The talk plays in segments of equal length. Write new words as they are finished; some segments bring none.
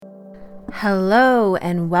Hello,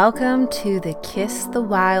 and welcome to the Kiss the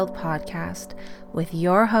Wild podcast with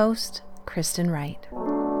your host, Kristen Wright.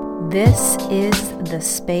 This is the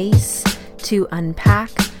space to unpack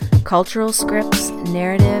cultural scripts,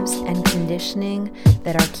 narratives, and conditioning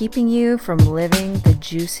that are keeping you from living the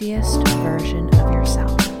juiciest version of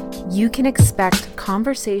yourself. You can expect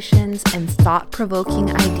conversations and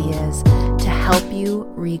thought-provoking ideas to help you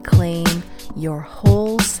reclaim your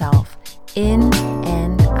whole self in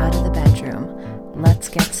and out of the bedroom. Let's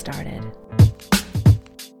get started.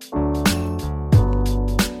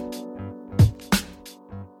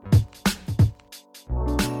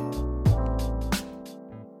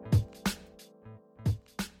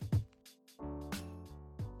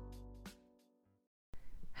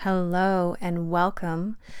 Hello and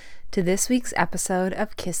welcome to this week's episode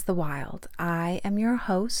of Kiss the Wild. I am your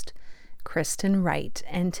host, Kristen Wright,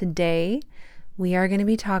 and today we are going to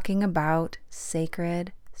be talking about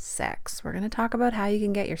sacred sex. We're going to talk about how you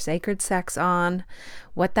can get your sacred sex on,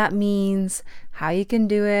 what that means, how you can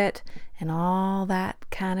do it, and all that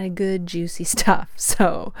kind of good, juicy stuff.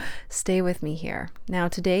 So stay with me here. Now,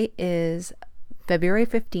 today is February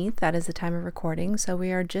 15th. That is the time of recording. So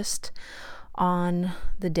we are just on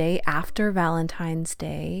the day after Valentine's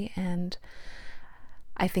Day. And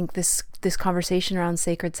I think this conversation around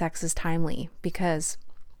sacred sex is timely because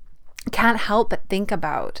can't help but think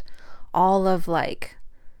about all of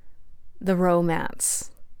the romance,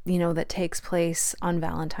 that takes place on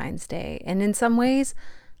Valentine's Day. And in some ways,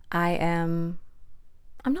 I'm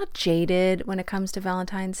not jaded when it comes to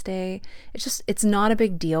Valentine's Day. It's not a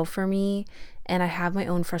big deal for me. And I have my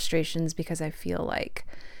own frustrations because I feel like,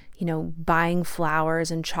 buying flowers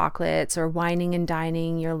and chocolates or wining and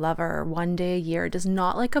dining your lover one day a year does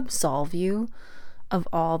not absolve you of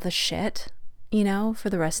all the shit for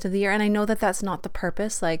the rest of the year. And I know that that's not the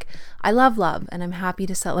purpose. I love love and I'm happy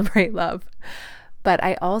to celebrate love. But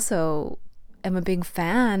I also am a big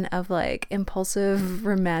fan of impulsive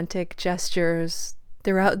romantic gestures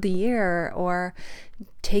throughout the year, or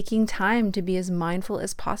taking time to be as mindful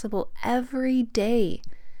as possible every day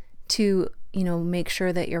to, make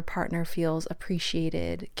sure that your partner feels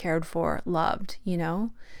appreciated, cared for, loved,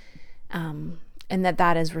 and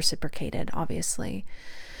that is reciprocated, obviously.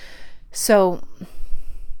 So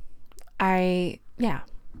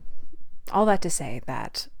all that to say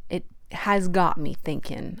that it has got me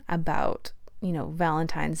thinking about,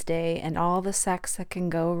 Valentine's Day and all the sex that can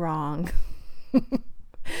go wrong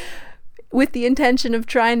with the intention of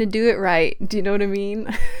trying to do it right. Do you know what I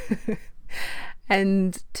mean?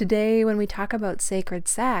 And today when we talk about sacred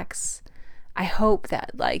sex, I hope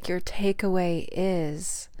that your takeaway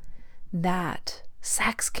is that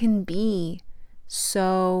sex can be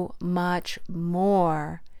so much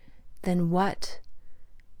more than what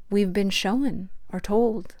we've been shown or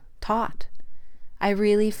told, taught. I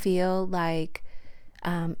really feel like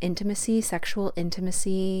intimacy, sexual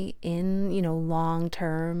intimacy in,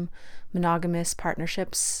 long-term monogamous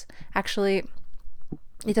partnerships, actually,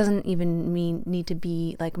 it doesn't even need to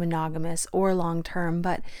be monogamous or long-term,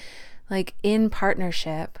 but in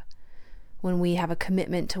partnership, when we have a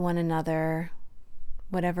commitment to one another,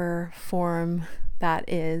 whatever form that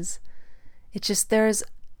is, there's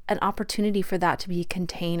an opportunity for that to be a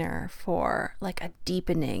container for a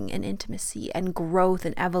deepening and intimacy and growth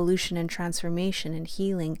and evolution and transformation and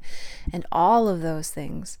healing and all of those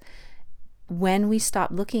things. When we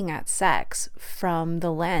stop looking at sex from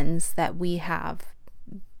the lens that we have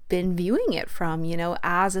been viewing it from,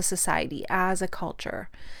 as a society, as a culture.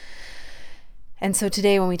 And so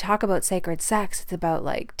today when we talk about sacred sex, it's about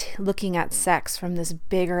looking at sex from this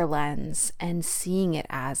bigger lens and seeing it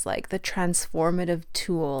as the transformative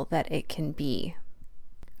tool that it can be.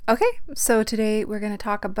 Okay, so today we're going to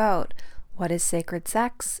talk about what is sacred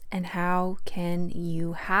sex and how can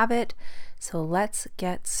you have it. So let's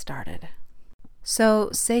get started. So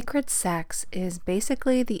sacred sex is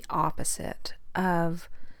basically the opposite of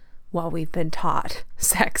what we've been taught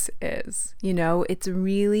sex is. It's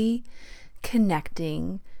really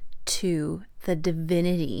connecting to the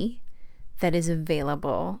divinity that is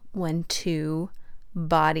available when two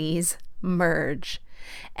bodies merge,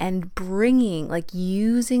 and bringing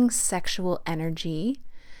using sexual energy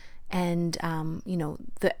and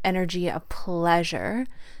the energy of pleasure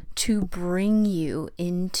to bring you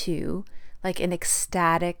into an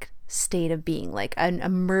ecstatic state of being, an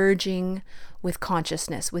emerging with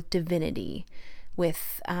consciousness, with divinity,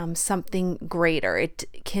 with something greater. It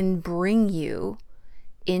can bring you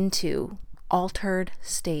into altered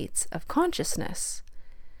states of consciousness.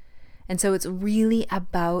 And so it's really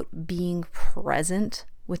about being present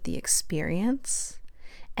with the experience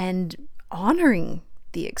and honoring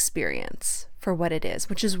the experience for what it is,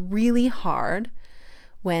 which is really hard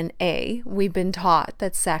when A, we've been taught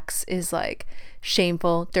that sex is like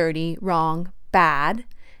shameful, dirty, wrong, bad,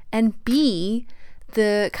 and B,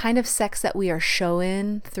 the kind of sex that we are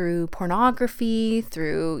shown through pornography,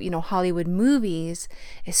 through, Hollywood movies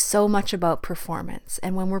is so much about performance.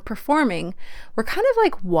 And when we're performing, we're kind of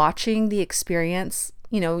like watching the experience,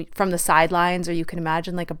 from the sidelines, or you can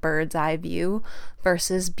imagine like a bird's eye view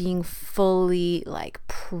versus being fully like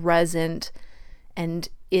present and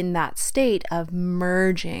in that state of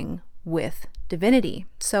merging with divinity.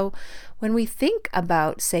 So when we think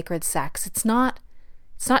about sacred sex, it's not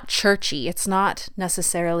churchy. It's not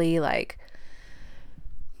necessarily like,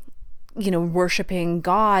 worshiping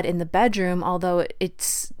God in the bedroom, although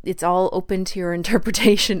it's all open to your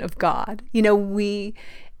interpretation of God. We,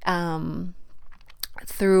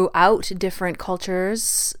 throughout different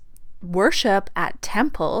cultures, worship at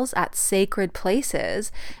temples, at sacred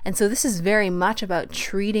places. And so this is very much about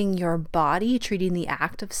treating your body, treating the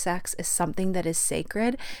act of sex as something that is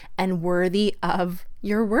sacred and worthy of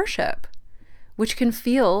your worship, which can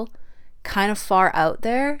feel kind of far out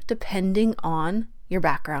there depending on your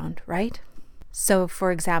background, right? So,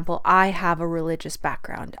 for example, I have a religious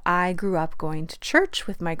background. I grew up going to church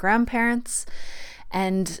with my grandparents.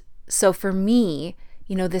 And so for me,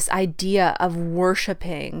 this idea of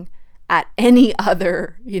worshiping at any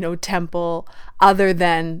other, temple other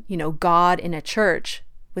than, God in a church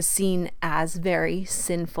was seen as very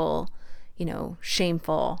sinful,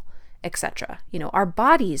 shameful, etc. Our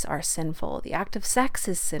bodies are sinful. The act of sex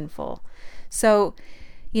is sinful. So,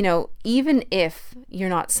 even if you're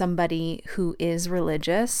not somebody who is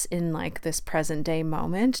religious in like this present day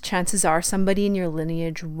moment, chances are somebody in your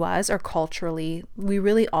lineage was, or culturally, we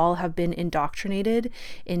really all have been indoctrinated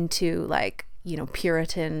into like,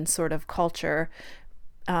 Puritan sort of culture,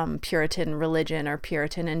 Puritan religion or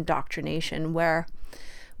Puritan indoctrination, where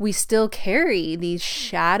we still carry these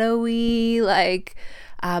shadowy like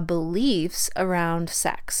beliefs around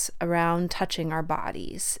sex, around touching our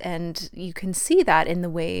bodies. And you can see that in the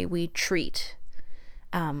way we treat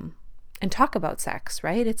and talk about sex,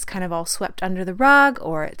 right? It's kind of all swept under the rug,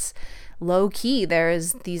 or it's low key.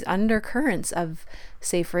 There's these undercurrents of,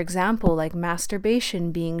 say, for example, like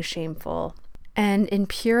masturbation being shameful. And in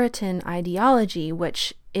Puritan ideology,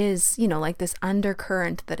 which is, like this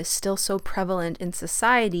undercurrent that is still so prevalent in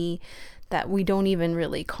society that we don't even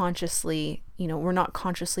really consciously, we're not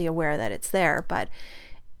consciously aware that it's there, but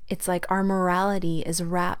it's like our morality is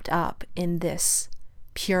wrapped up in this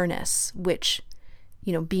pureness, which,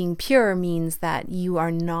 being pure means that you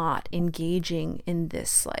are not engaging in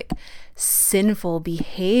this like sinful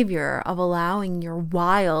behavior of allowing your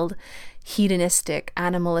wild, hedonistic,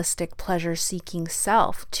 animalistic, pleasure-seeking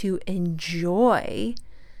self to enjoy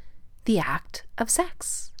the act of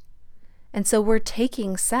sex. And so we're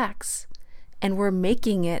taking sex and we're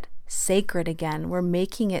making it sacred again. We're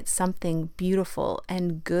making it something beautiful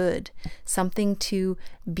and good, something to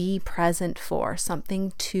be present for,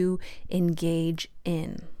 something to engage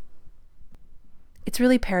in. It's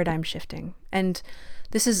really paradigm shifting. And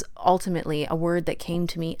this is ultimately a word that came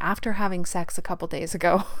to me after having sex a couple days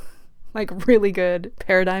ago, like really good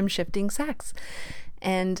paradigm shifting sex.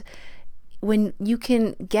 And when you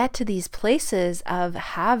can get to these places of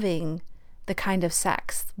having the kind of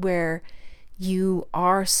sex where you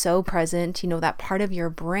are so present, that part of your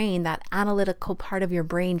brain, that analytical part of your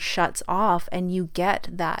brain shuts off, and you get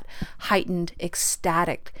that heightened,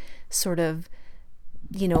 ecstatic sort of,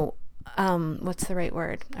 what's the right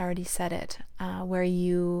word? I already said it, where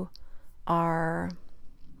you are,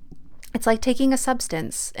 it's like taking a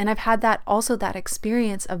substance. And I've had that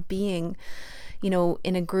experience of being,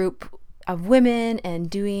 in a group of women and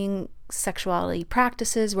doing sexuality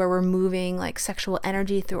practices where we're moving like sexual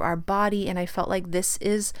energy through our body. And I felt like this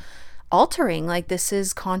is altering, like this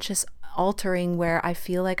is conscious altering, where I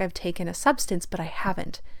feel like I've taken a substance, but I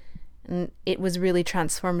haven't. And it was really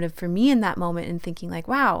transformative for me in that moment, and thinking like,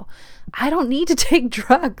 wow, I don't need to take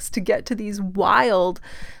drugs to get to these wild,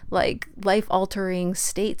 like life-altering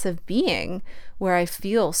states of being where I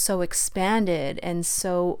feel so expanded and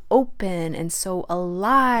so open and so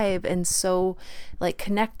alive and so like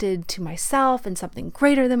connected to myself and something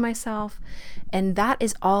greater than myself. And that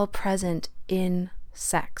is all present in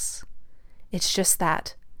sex. It's just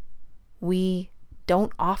that we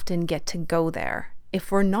don't often get to go there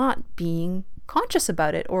if we're not being conscious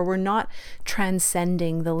about it, or we're not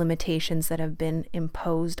transcending the limitations that have been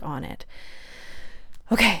imposed on it.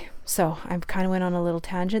 Okay, so I kind of went on a little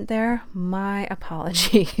tangent there. My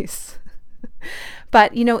apologies.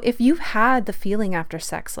 But, if you've had the feeling after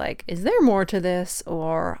sex, like, is there more to this?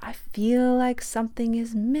 Or I feel like something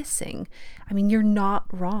is missing. I mean, you're not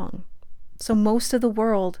wrong. So most of the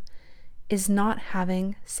world is not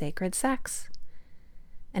having sacred sex.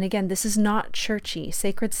 And again, this is not churchy.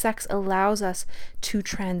 Sacred sex allows us to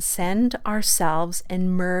transcend ourselves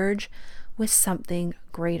and merge with something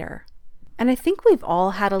greater. And I think we've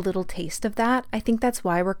all had a little taste of that. I think that's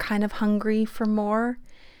why we're kind of hungry for more.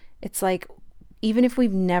 It's like, even if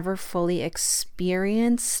we've never fully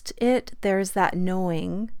experienced it, there's that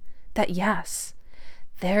knowing that yes,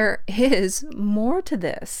 there is more to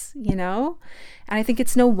this, And I think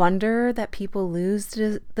it's no wonder that people lose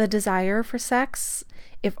the desire for sex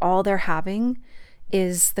if all they're having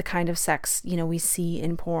is the kind of sex, we see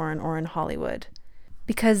in porn or in Hollywood.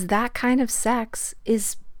 Because that kind of sex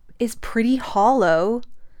is pretty hollow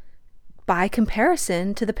by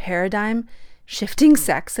comparison to the paradigm shifting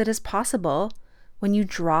sex that is possible when you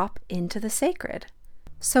drop into the sacred.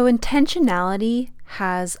 So intentionality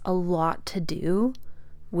has a lot to do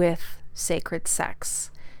with sacred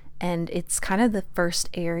sex. And it's kind of the first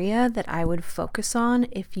area that I would focus on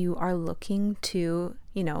if you are looking to,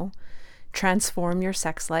 transform your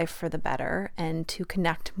sex life for the better and to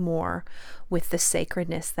connect more with the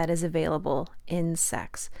sacredness that is available in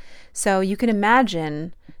sex. So you can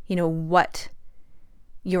imagine, what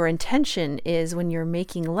your intention is when you're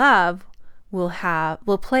making love will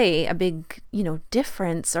play a big,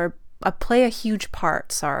 difference or play a huge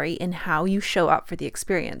part, in how you show up for the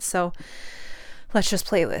experience. So let's just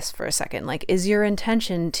play this for a second. Like, is your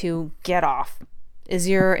intention to get off? Is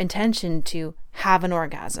your intention to have an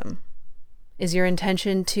orgasm? Is your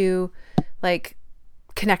intention to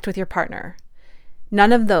connect with your partner?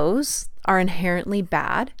 None of those are inherently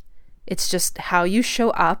bad. It's just how you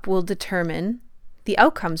show up will determine the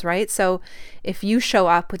outcomes, right? So if you show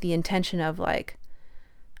up with the intention of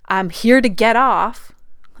I'm here to get off,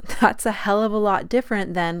 that's a hell of a lot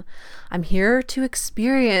different than I'm here to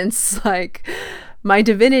experience my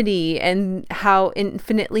divinity and how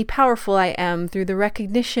infinitely powerful I am through the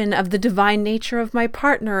recognition of the divine nature of my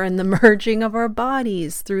partner and the merging of our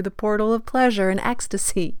bodies through the portal of pleasure and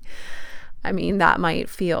ecstasy. I mean, that might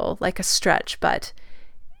feel like a stretch, but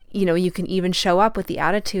you can even show up with the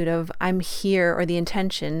attitude of I'm here, or the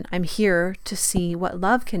intention, I'm here to see what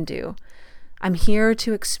love can do. I'm here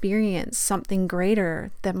to experience something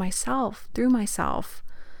greater than myself through myself.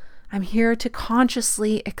 I'm here to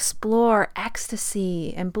consciously explore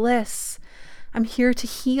ecstasy and bliss. I'm here to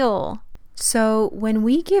heal. So when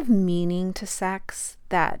we give meaning to sex,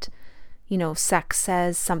 that, sex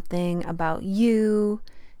says something about you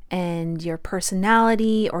and your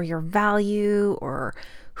personality or your value or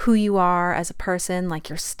who you are as a person, like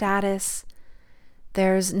your status,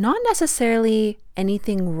 there's not necessarily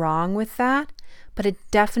anything wrong with that, but it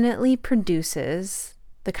definitely produces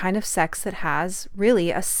the kind of sex that has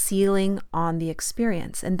really a ceiling on the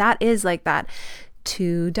experience. And that is that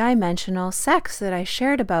two-dimensional sex that I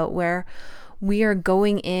shared about, where we are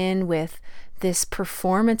going in with this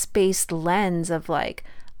performance-based lens of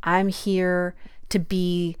I'm here to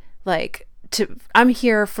be I'm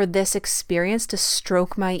here for this experience to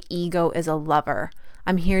stroke my ego as a lover.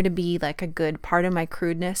 I'm here to be a good part of my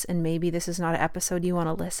crudeness, and maybe this is not an episode you want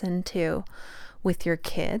to listen to with your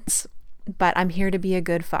kids, but I'm here to be a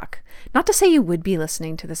good fuck. Not to say you would be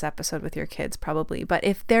listening to this episode with your kids, probably, but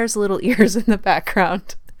if there's little ears in the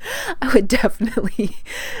background, I would definitely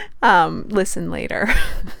listen later.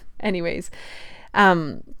 Anyways,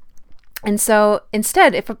 and so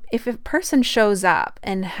instead, if a person shows up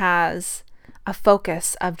and has a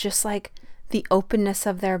focus of just the openness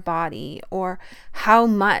of their body, or how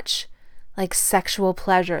much sexual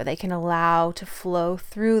pleasure they can allow to flow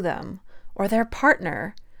through them, or their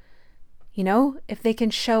partner, if they can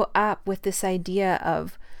show up with this idea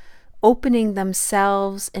of opening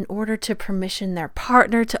themselves in order to permission their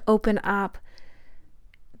partner to open up,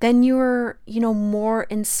 then you're, more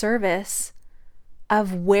in service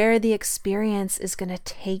of where the experience is going to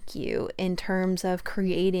take you in terms of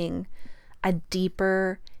creating a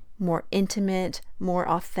deeper, more intimate, more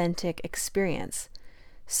authentic experience.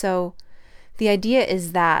 So the idea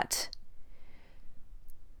is that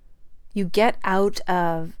you get out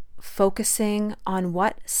of focusing on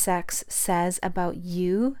what sex says about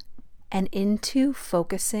you and into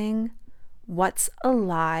focusing what's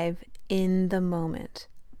alive in the moment.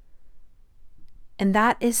 And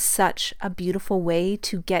that is such a beautiful way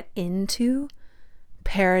to get into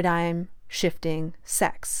paradigm shifting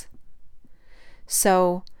sex.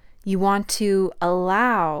 So you want to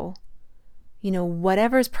allow,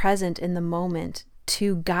 whatever's present in the moment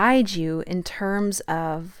to guide you in terms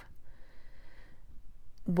of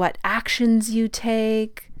what actions you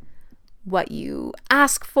take, what you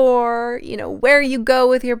ask for, where you go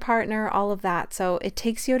with your partner, all of that. So it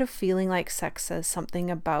takes you to feeling like sex says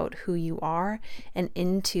something about who you are and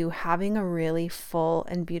into having a really full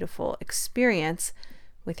and beautiful experience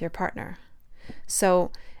with your partner.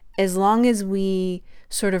 So as long as we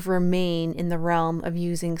sort of remain in the realm of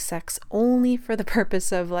using sex only for the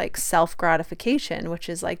purpose of like self-gratification, which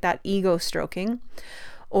is like that ego stroking,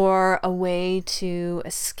 or a way to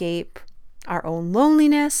escape our own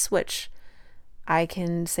loneliness, which I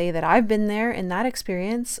can say that I've been there in that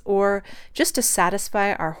experience, or just to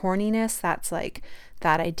satisfy our horniness. That's like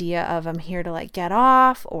that idea of I'm here to like get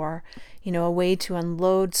off, or, a way to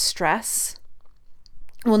unload stress.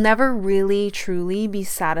 We'll never really truly be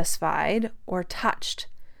satisfied or touched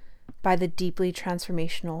by the deeply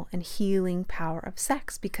transformational and healing power of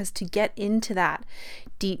sex, because to get into that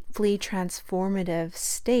deeply transformative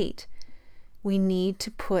state, we need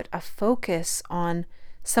to put a focus on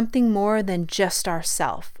something more than just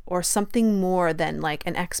ourself, or something more than like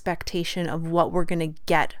an expectation of what we're going to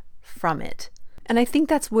get from it. And I think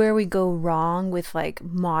that's where we go wrong with like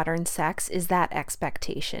modern sex, is that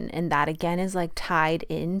expectation. And that again is like tied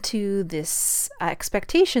into this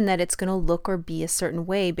expectation that it's going to look or be a certain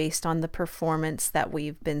way based on the performance that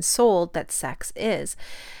we've been sold that sex is.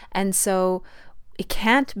 And so it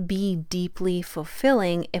can't be deeply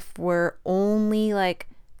fulfilling if we're only like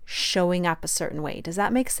showing up a certain way. Does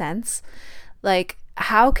that make sense? Like,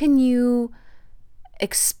 how can you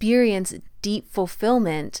experience deep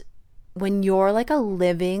fulfillment when you're like a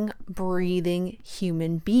living, breathing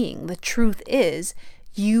human being? The truth is,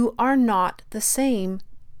 you are not the same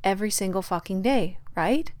every single fucking day,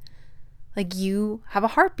 right? Like, you have a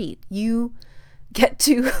heartbeat. You get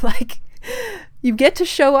to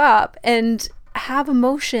show up and have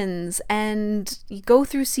emotions, and you go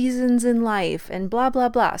through seasons in life and blah, blah,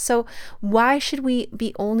 blah. So why should we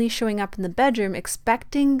be only showing up in the bedroom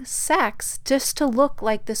expecting sex just to look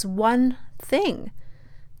like this one thing?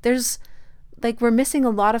 We're missing a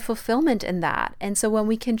lot of fulfillment in that. And so when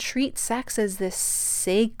we can treat sex as this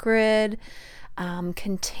sacred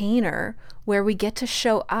container where we get to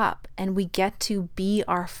show up and we get to be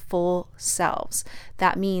our full selves,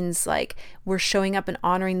 that means like we're showing up and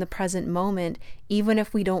honoring the present moment, even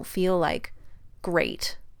if we don't feel like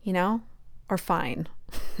great, or fine.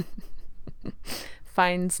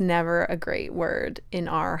 Fine's never a great word in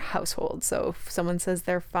our household. So if someone says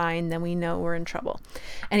they're fine, then we know we're in trouble.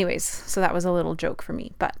 Anyways, so that was a little joke for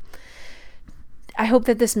me, but I hope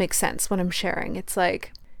that this makes sense what I'm sharing. It's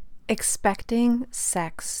like expecting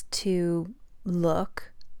sex to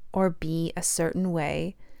look or be a certain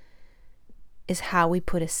way is how we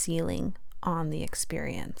put a ceiling on the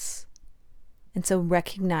experience. And so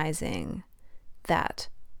recognizing that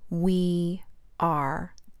we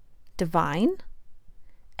are divine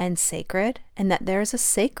and sacred, and that there's a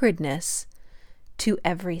sacredness to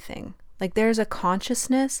everything. Like there's a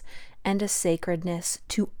consciousness and a sacredness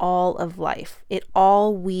to all of life. It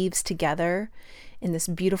all weaves together in this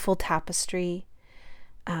beautiful tapestry,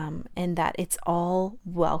 and that it's all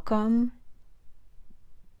welcome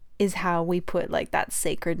is how we put like that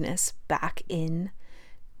sacredness back in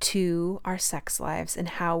to our sex lives, and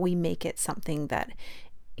how we make it something that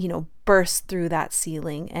bursts through that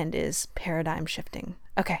ceiling and is paradigm shifting.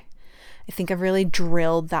 Okay, I think I've really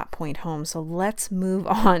drilled that point home. So let's move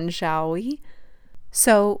on, shall we?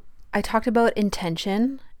 So I talked about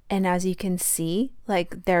intention, and as you can see,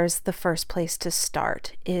 like there's the first place to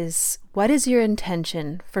start is, what is your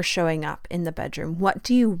intention for showing up in the bedroom? What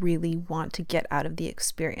do you really want to get out of the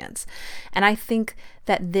experience? And I think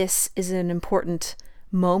that this is an important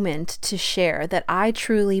moment to share that I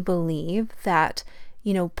truly believe that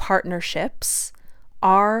partnerships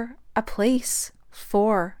are a place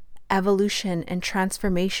for evolution and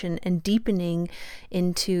transformation and deepening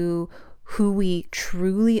into who we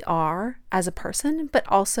truly are as a person, but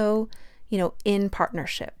also, in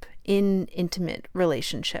partnership, in intimate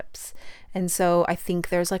relationships. And so I think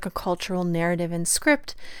there's like a cultural narrative and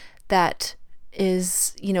script that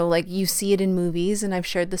is, like you see it in movies, and I've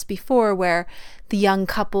shared this before, where the young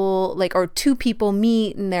couple, or two people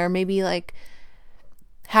meet, and they're maybe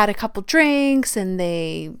had a couple drinks and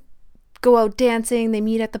they go out dancing, they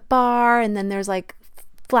meet at the bar, and then there's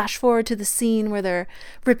flash forward to the scene where they're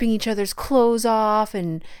ripping each other's clothes off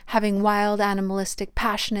and having wild, animalistic,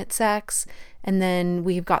 passionate sex. And then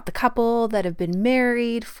we've got the couple that have been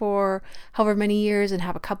married for however many years and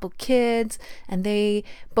have a couple kids, and they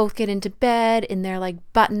both get into bed in their like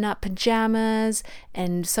button up pajamas,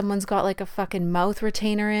 and someone's got like a fucking mouth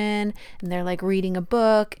retainer in, and they're like reading a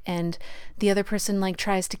book, and the other person like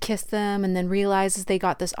tries to kiss them and then realizes they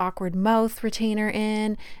got this awkward mouth retainer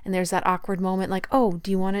in, and there's that awkward moment like, oh,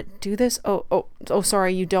 do you want to do this? Oh,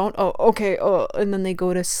 sorry, you don't? Oh, okay. Oh, and then they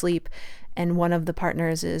go to sleep, and one of the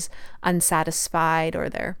partners is unsatisfied,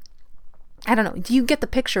 or I don't know. Do you get the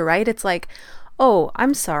picture, right? It's like, oh,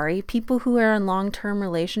 I'm sorry. People who are in long-term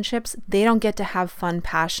relationships, they don't get to have fun,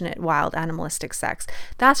 passionate, wild, animalistic sex.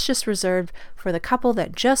 That's just reserved for the couple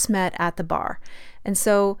that just met at the bar. And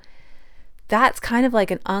so that's kind of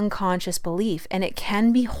like an unconscious belief, and it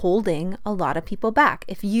can be holding a lot of people back.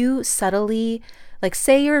 If you subtly, like,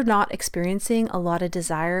 say you're not experiencing a lot of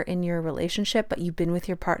desire in your relationship, but you've been with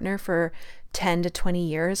your partner for 10 to 20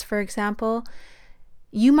 years, for example,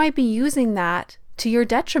 you might be using that to your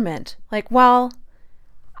detriment. Like, well,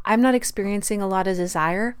 I'm not experiencing a lot of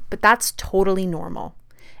desire, but that's totally normal.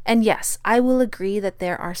 And yes, I will agree that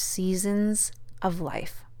there are seasons of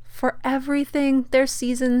life. For everything, there's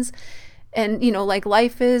seasons. And, like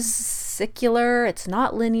life is secular, it's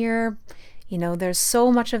not linear. There's so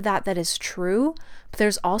much of that is true, but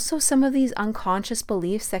there's also some of these unconscious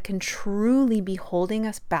beliefs that can truly be holding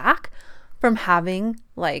us back from having,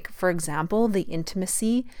 like, for example, the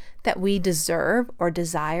intimacy that we deserve or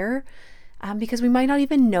desire, because we might not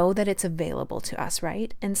even know that it's available to us,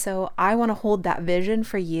 right? And so I want to hold that vision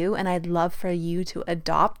for you, and I'd love for you to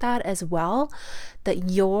adopt that as well, that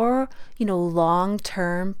your,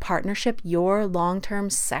 long-term partnership, your long-term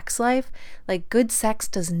sex life, like good sex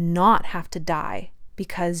does not have to die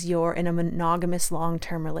because you're in a monogamous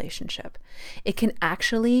long-term relationship. It can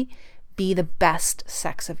actually be the best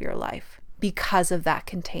sex of your life because of that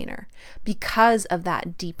container, because of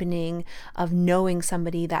that deepening of knowing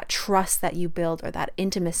somebody, that trust that you build, or that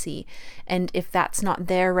intimacy. And if that's not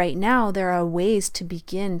there right now, there are ways to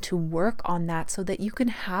begin to work on that so that you can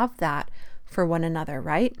have that for one another,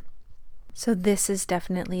 right? So this is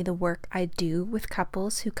definitely the work I do with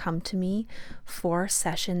couples who come to me for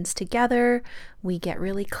sessions together. We get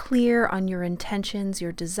really clear on your intentions,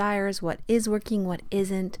 your desires, what is working, what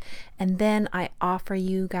isn't. And then I offer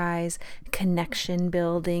you guys connection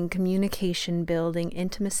building, communication building,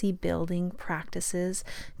 intimacy building practices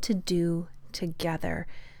to do together,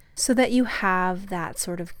 so that you have that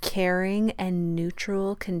sort of caring and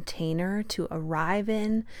neutral container to arrive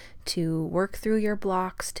in, to work through your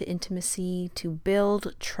blocks to intimacy, to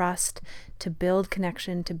build trust, to build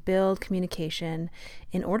connection, to build communication,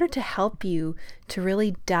 in order to help you to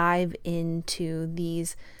really dive into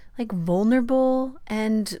these like vulnerable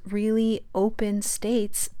and really open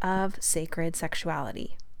states of sacred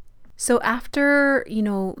sexuality. So after,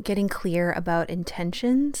 getting clear about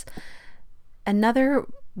intentions, another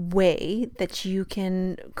way that you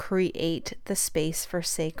can create the space for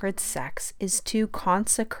sacred sex is to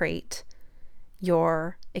consecrate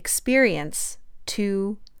your experience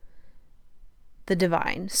to the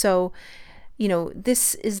divine. So,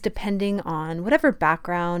 this is depending on whatever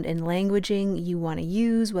background and languaging you want to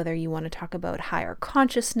use, whether you want to talk about higher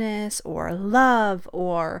consciousness or love,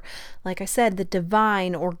 or, like I said, the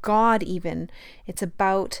divine or God even. It's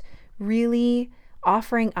about really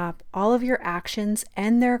offering up all of your actions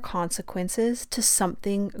and their consequences to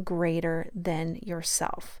something greater than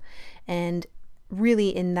yourself. And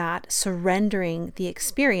really in that, surrendering the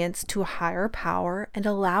experience to a higher power and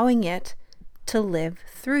allowing it to live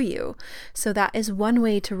through you. So that is one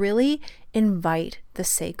way to really invite the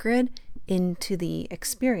sacred into the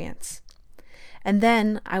experience. And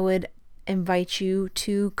then I would invite you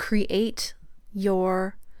to create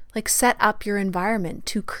set up your environment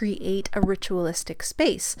to create a ritualistic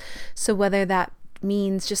space. So whether that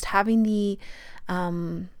means just having the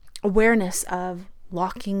awareness of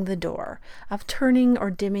locking the door, of turning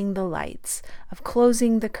or dimming the lights, of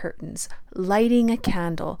closing the curtains, lighting a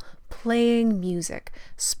candle, playing music,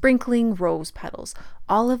 sprinkling rose petals,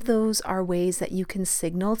 all of those are ways that you can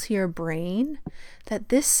signal to your brain that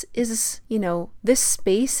this is, this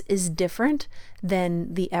space is different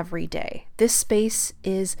than the everyday. This space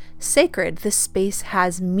is sacred. This space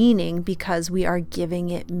has meaning because we are giving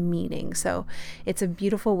it meaning. So it's a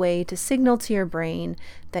beautiful way to signal to your brain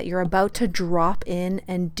that you're about to drop in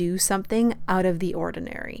and do something out of the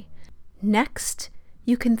ordinary. Next,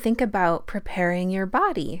 you can think about preparing your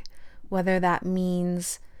body, whether that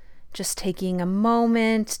means just taking a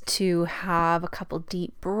moment to have a couple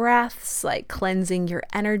deep breaths, like cleansing your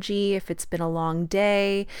energy if it's been a long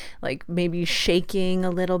day, like maybe shaking a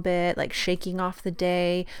little bit, like shaking off the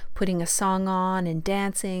day, putting a song on and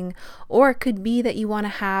dancing. Or it could be that you want to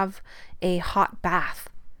have a hot bath,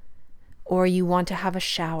 or you want to have a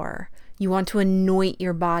shower. You want to anoint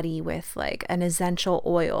your body with like an essential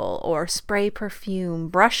oil or spray perfume,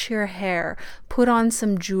 brush your hair, put on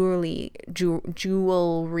some jewelry. That's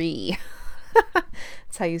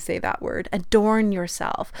how you say that word. Adorn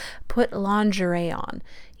yourself, put lingerie on,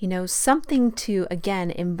 something to,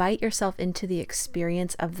 again, invite yourself into the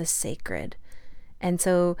experience of the sacred. And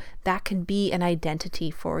so that can be an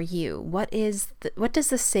identity for you. What does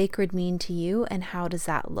the sacred mean to you, and how does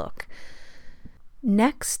that look?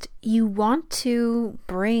 Next, you want to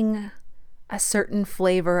bring a certain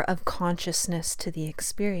flavor of consciousness to the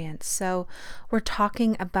experience. So we're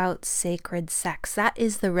talking about sacred sex. That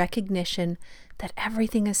is the recognition that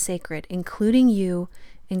everything is sacred, including you,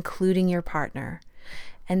 including your partner.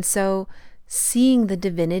 And so seeing the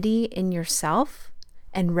divinity in yourself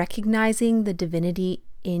and recognizing the divinity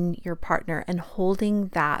in your partner and holding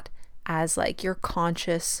that as like your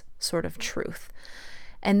conscious sort of truth.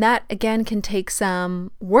 And that, again, can take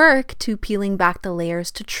some work to peeling back the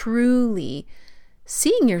layers to truly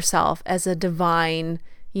seeing yourself as a divine,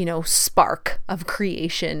 spark of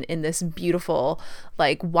creation in this beautiful,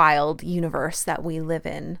 like wild universe that we live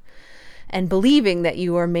in. And believing that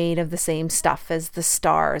you are made of the same stuff as the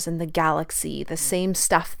stars and the galaxy, the same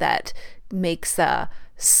stuff that makes the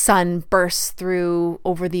sun burst through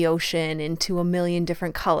over the ocean into a million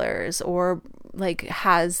different colors, or like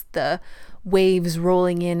has the waves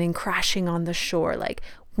rolling in and crashing on the shore. Like,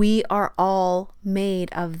 we are all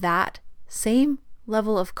made of that same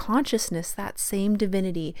level of consciousness. That same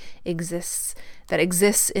divinity exists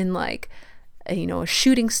in like a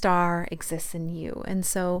shooting star exists in you. And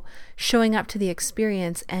so showing up to the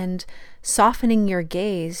experience and softening your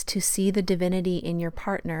gaze to see the divinity in your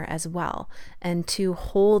partner as well, and to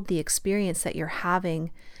hold the experience that you're having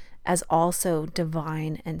as also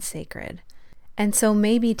divine and sacred. And so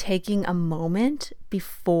maybe taking a moment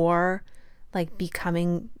before like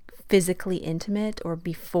becoming physically intimate, or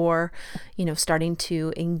before, starting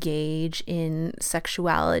to engage in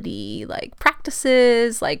sexuality, like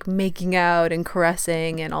practices, like making out and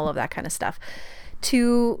caressing and all of that kind of stuff,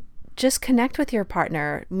 to just connect with your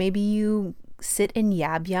partner. Maybe you sit in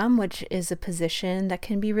yab yum, which is a position that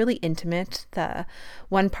can be really intimate. The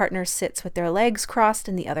one partner sits with their legs crossed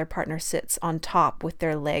and the other partner sits on top with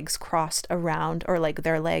their legs crossed around, or like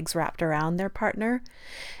their legs wrapped around their partner,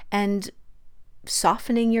 and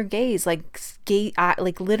softening your gaze, like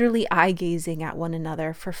literally eye gazing at one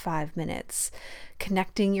another for 5 minutes,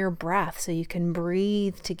 connecting your breath so you can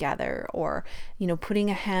breathe together, or putting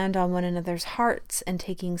a hand on one another's hearts and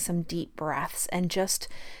taking some deep breaths, and just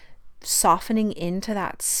softening into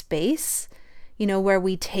that space, where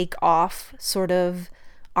we take off sort of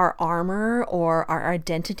our armor or our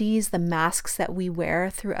identities, the masks that we wear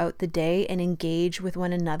throughout the day, and engage with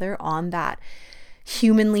one another on that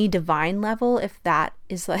humanly divine level. If that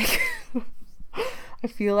is like I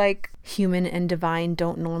feel like human and divine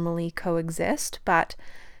don't normally coexist, but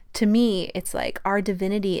to me, it's like our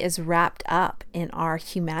divinity is wrapped up in our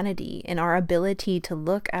humanity, in our ability to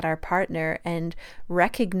look at our partner and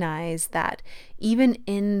recognize that even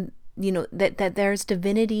in, that there's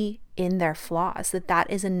divinity in their flaws, that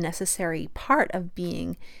is a necessary part of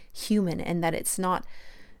being human, and that it's not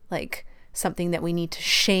like something that we need to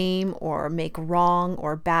shame or make wrong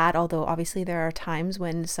or bad. Although obviously there are times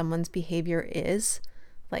when someone's behavior is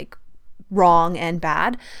like wrong and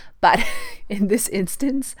bad. But in this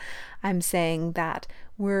instance, I'm saying that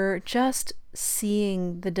we're just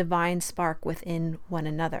seeing the divine spark within one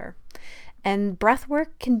another. And breath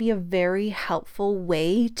work can be a very helpful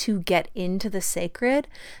way to get into the sacred.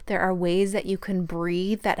 There are ways that you can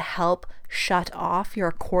breathe that help shut off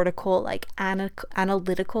your cortical, like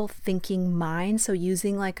analytical thinking mind. So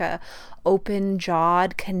using like a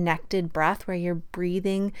open-jawed, connected breath where you're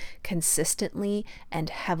breathing consistently and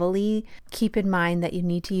heavily. Keep in mind that you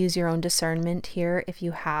need to use your own discernment here. If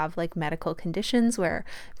you have like medical conditions where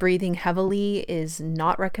breathing heavily is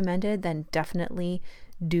not recommended, then definitely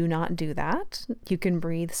do not do that. You can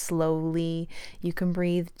breathe slowly, you can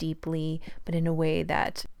breathe deeply, but in a way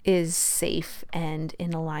that is safe and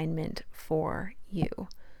in alignment for you.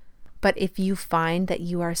 But if you find that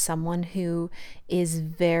you are someone who is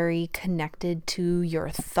very connected to your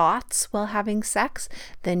thoughts while having sex,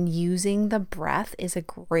 then using the breath is a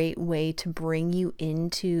great way to bring you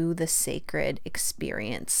into the sacred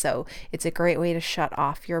experience. So it's a great way to shut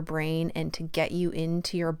off your brain and to get you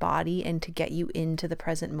into your body and to get you into the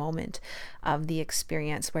present moment of the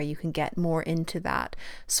experience, where you can get more into that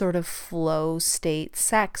sort of flow state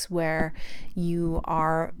sex where you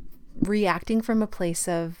are reacting from a place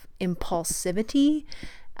of impulsivity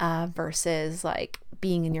versus like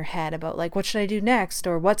being in your head about like, what should I do next?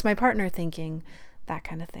 Or what's my partner thinking? That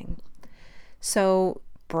kind of thing. So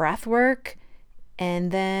breath work.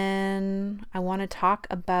 And then I want to talk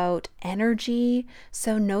about energy.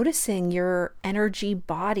 So noticing your energy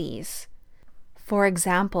bodies. For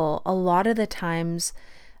example, a lot of the times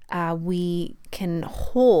we can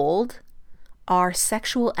hold our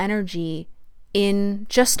sexual energy in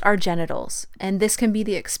just our genitals. And this can be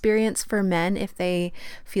the experience for men if they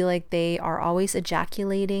feel like they are always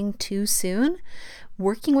ejaculating too soon.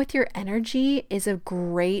 Working with your energy is a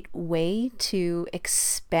great way to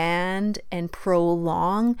expand and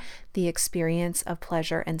prolong the experience of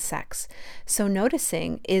pleasure and sex. So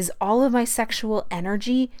noticing, is all of my sexual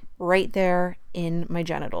energy right there in my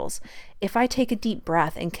genitals? If I take a deep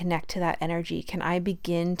breath and connect to that energy, can I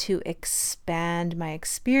begin to expand my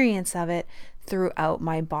experience of it throughout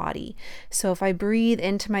my body? So if I breathe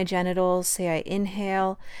into my genitals, say I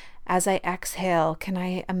inhale, as I exhale, can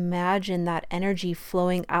I imagine that energy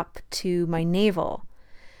flowing up to my navel?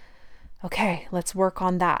 Okay, let's work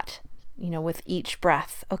on that, with each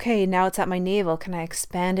breath. Okay, now it's at my navel. Can I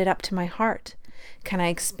expand it up to my heart? Can I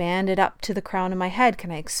expand it up to the crown of my head?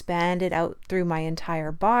 Can I expand it out through my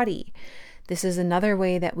entire body? This is another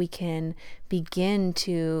way that we can begin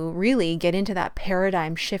to really get into that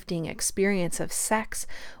paradigm shifting experience of sex,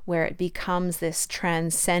 where it becomes this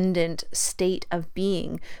transcendent state of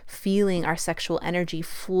being, feeling our sexual energy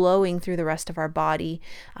flowing through the rest of our body,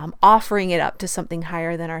 offering it up to something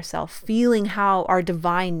higher than ourselves, feeling how our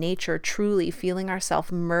divine nature, truly feeling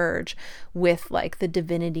ourselves merge with like the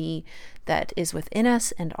divinity that is within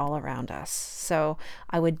us and all around us. So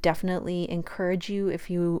I would definitely encourage you, if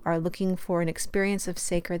you are looking for an experience of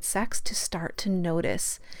sacred sex, to start to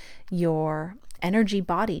notice your energy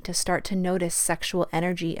body, to start to notice sexual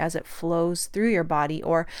energy as it flows through your body,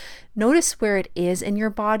 or notice where it is in your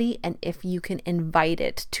body and if you can invite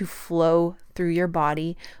it to flow through your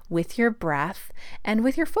body with your breath and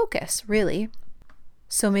with your focus, really.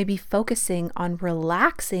 So maybe focusing on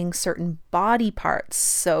relaxing certain body parts.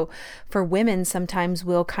 So for women, sometimes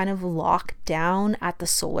we'll kind of lock down at the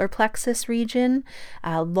solar plexus region,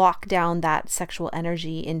 lock down that sexual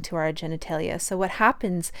energy into our genitalia. So what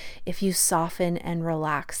happens if you soften and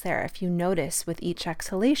relax there? If you notice with each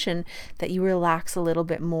exhalation that you relax a little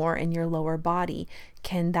bit more in your lower body,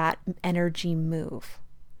 can that energy move?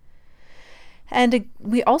 And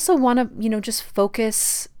we also want to, just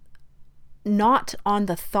focus not on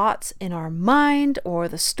the thoughts in our mind or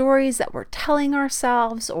the stories that we're telling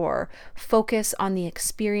ourselves, or focus on the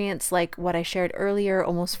experience like what I shared earlier,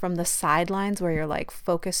 almost from the sidelines, where you're like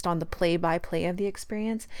focused on the play-by-play of the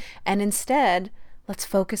experience. And instead, let's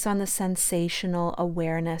focus on the sensational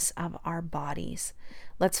awareness of our bodies.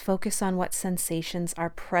 Let's focus on what sensations are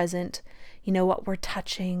present, what we're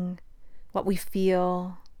touching, what we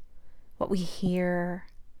feel, what we hear,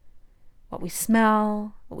 what we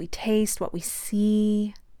smell, what we taste, what we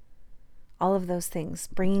see, all of those things,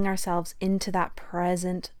 bringing ourselves into that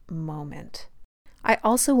present moment. I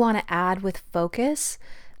also want to add with focus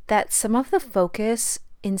that some of the focus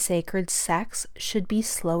in sacred sex should be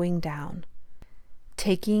slowing down.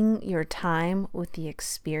 Taking your time with the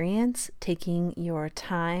experience, taking your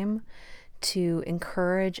time to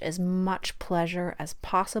encourage as much pleasure as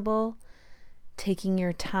possible, taking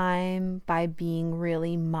your time by being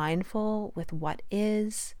really mindful with what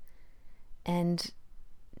is, and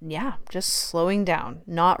just slowing down,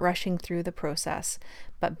 not rushing through the process,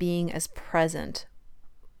 but being as present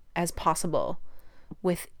as possible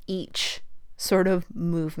with each sort of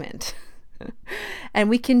movement. And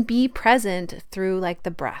we can be present through like the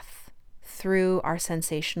breath, through our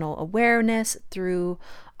sensational awareness, through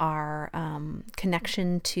our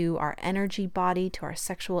connection to our energy body, to our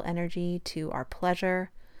sexual energy, to our pleasure,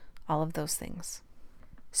 all of those things.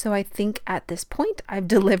 So I think at this point I've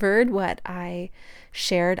delivered what I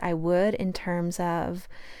shared I would in terms of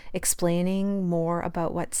explaining more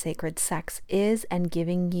about what sacred sex is and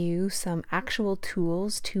giving you some actual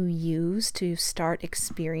tools to use to start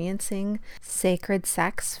experiencing sacred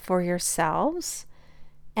sex for yourselves.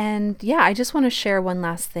 And I just want to share one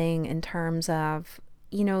last thing in terms of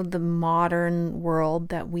the modern world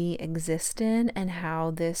that we exist in and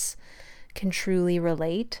how this can truly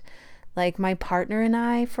relate. Like my partner and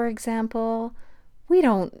I, for example, we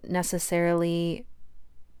don't necessarily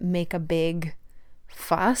make a big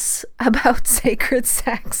fuss about sacred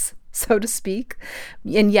sex, so to speak.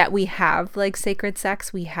 And yet we have like sacred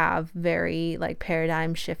sex. We have very like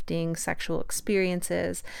paradigm shifting sexual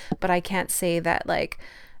experiences. But I can't say that like,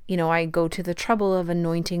 I go to the trouble of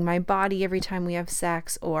anointing my body every time we have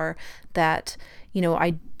sex, or that,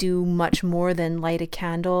 I do much more than light a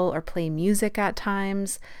candle or play music at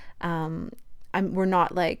times. We're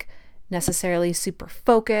not like necessarily super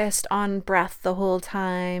focused on breath the whole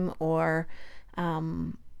time, or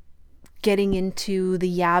getting into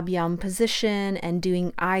the yab yum position and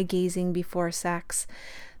doing eye gazing before sex.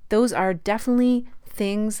 Those are definitely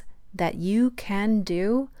things that you can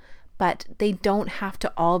do, but they don't have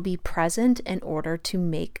to all be present in order to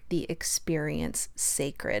make the experience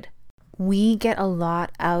sacred. We get a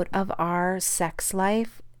lot out of our sex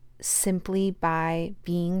life simply by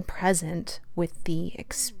being present with the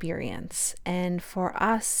experience. And for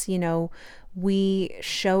us, we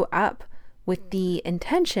show up with the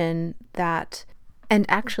intention that, and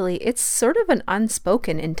actually it's sort of an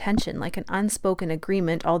unspoken intention, like an unspoken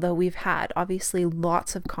agreement, although we've had obviously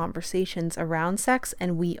lots of conversations around sex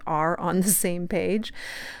and we are on the same page.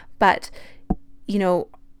 But,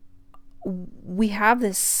 we have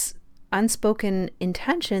this unspoken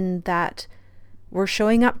intention that we're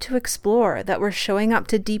showing up to explore, that we're showing up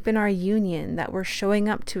to deepen our union, that we're showing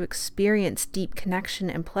up to experience deep connection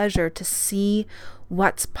and pleasure, to see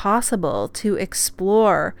what's possible, to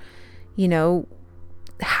explore,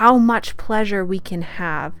 how much pleasure we can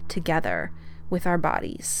have together with our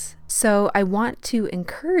bodies. So I want to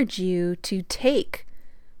encourage you to take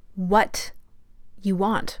what you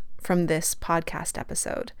want from this podcast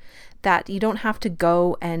episode, that you don't have to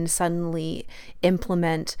go and suddenly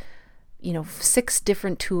implement 6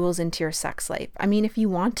 different tools into your sex life. I mean, if you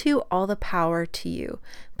want to, all the power to you.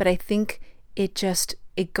 But I think it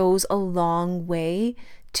goes a long way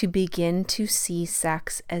to begin to see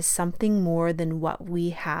sex as something more than what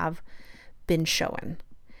we have been shown.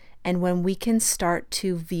 And when we can start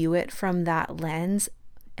to view it from that lens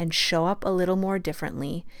and show up a little more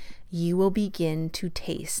differently, you will begin to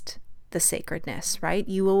taste the sacredness, right?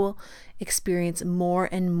 You will experience more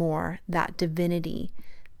and more that divinity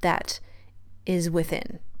that is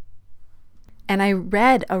within. And I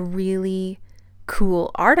read a really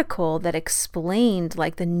cool article that explained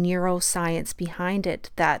like the neuroscience behind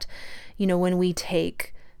it, that, when we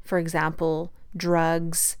take, for example,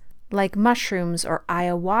 drugs like mushrooms or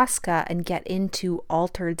ayahuasca and get into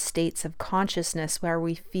altered states of consciousness where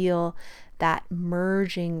we feel that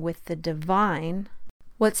merging with the divine,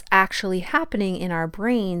 what's actually happening in our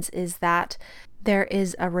brains is that there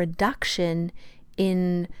is a reduction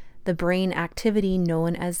in the brain activity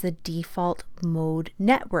known as the default mode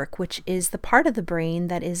network, which is the part of the brain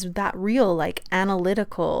that is that real like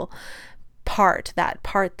analytical part, that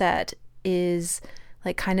part that is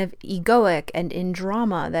like kind of egoic and in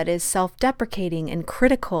drama, that is self-deprecating and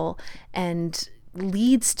critical and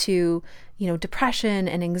leads to, depression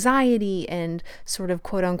and anxiety and sort of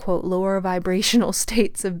quote unquote lower vibrational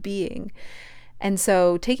states of being. And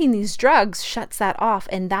so taking these drugs shuts that off,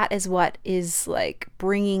 and that is what is like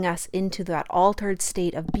bringing us into that altered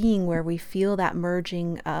state of being where we feel that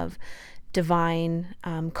merging of divine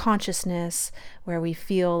consciousness, where we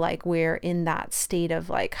feel like we're in that state of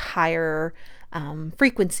like higher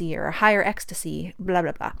frequency or higher ecstasy, blah,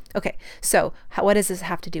 blah, blah. Okay, so what does this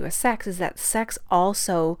have to do with sex? Is that sex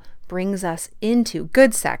also brings us into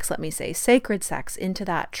good sex, let me say, sacred sex, into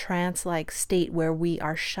that trance-like state where we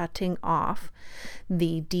are shutting off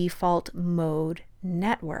the default mode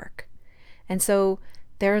network. And so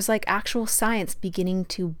there's like actual science beginning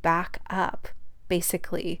to back up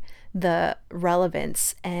basically the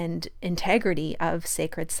relevance and integrity of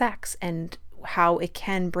sacred sex and how it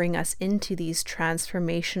can bring us into these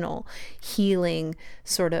transformational, healing,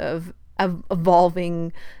 sort of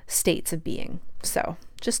evolving states of being. So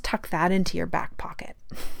just tuck that into your back pocket.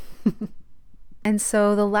 And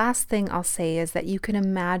so the last thing I'll say is that you can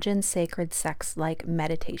imagine sacred sex like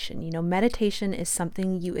meditation. Meditation is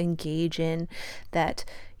something you engage in that,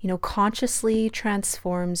 consciously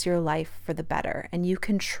transforms your life for the better. And you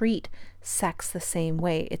can treat sex the same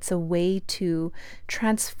way. It's a way to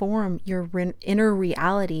transform your inner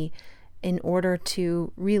reality in order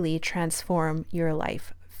to really transform your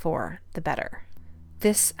life for the better.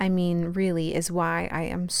 This, really is why I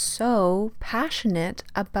am so passionate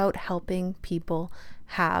about helping people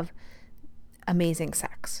have amazing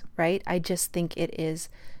sex, right? I just think it is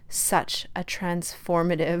such a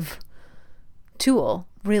transformative tool,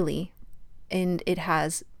 really. And it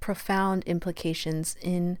has profound implications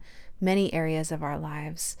in many areas of our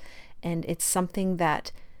lives. And it's something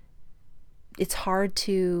that it's hard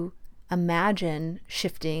to imagine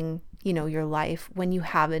shifting, your life when you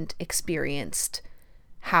haven't experienced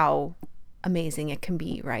how amazing it can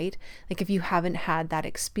be, right? Like if you haven't had that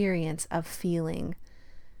experience of feeling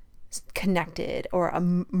connected or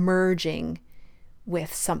merging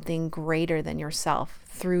with something greater than yourself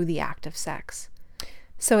through the act of sex.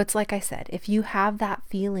 So it's like I said, if you have that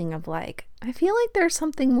feeling of like, I feel like there's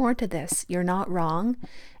something more to this, you're not wrong,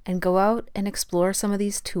 and go out and explore some of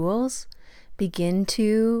these tools. Begin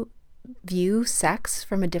to view sex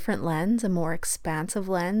from a different lens, a more expansive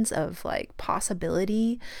lens of like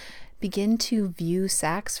possibility. Begin to view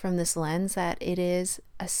sex from this lens that it is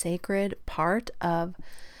a sacred part of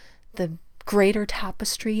the greater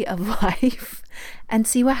tapestry of life, and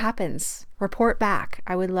see what happens. Report back.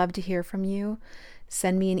 I would love to hear from you.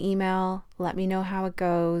 Send me an email. Let me know how it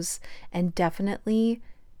goes. And definitely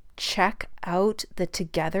check out the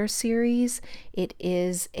Together series. It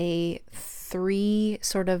is a 3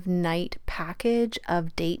 sort of night package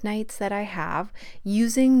of date nights that I have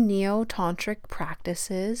using neo-tantric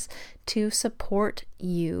practices to support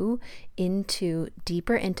you into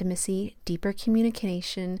deeper intimacy, deeper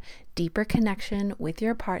communication, deeper connection with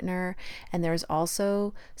your partner. And there's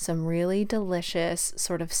also some really delicious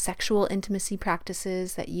sort of sexual intimacy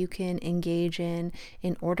practices that you can engage in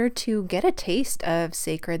order to get a taste of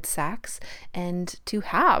sacred sex and to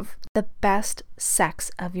have the best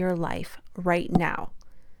sex of your life right now.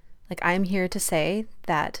 Like, I'm here to say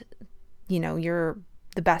that,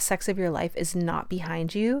 the best sex of your life is not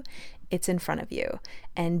behind you, it's in front of you.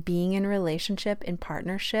 And being in relationship, in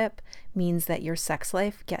partnership, means that your sex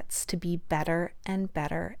life gets to be better and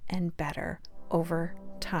better and better over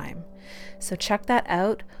time. So check that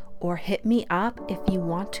out, or hit me up if you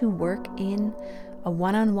want to work in a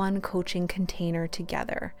one-on-one coaching container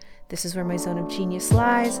together. This is where my zone of genius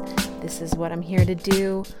lies. This is what I'm here to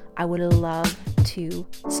do. I would love to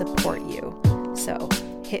support you. So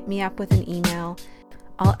hit me up with an email.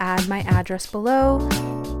 I'll add my address below.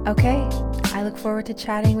 Okay, I look forward to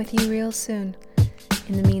chatting with you real soon.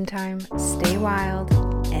 In the meantime, stay wild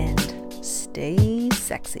and stay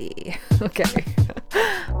sexy. Okay,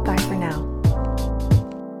 bye for now.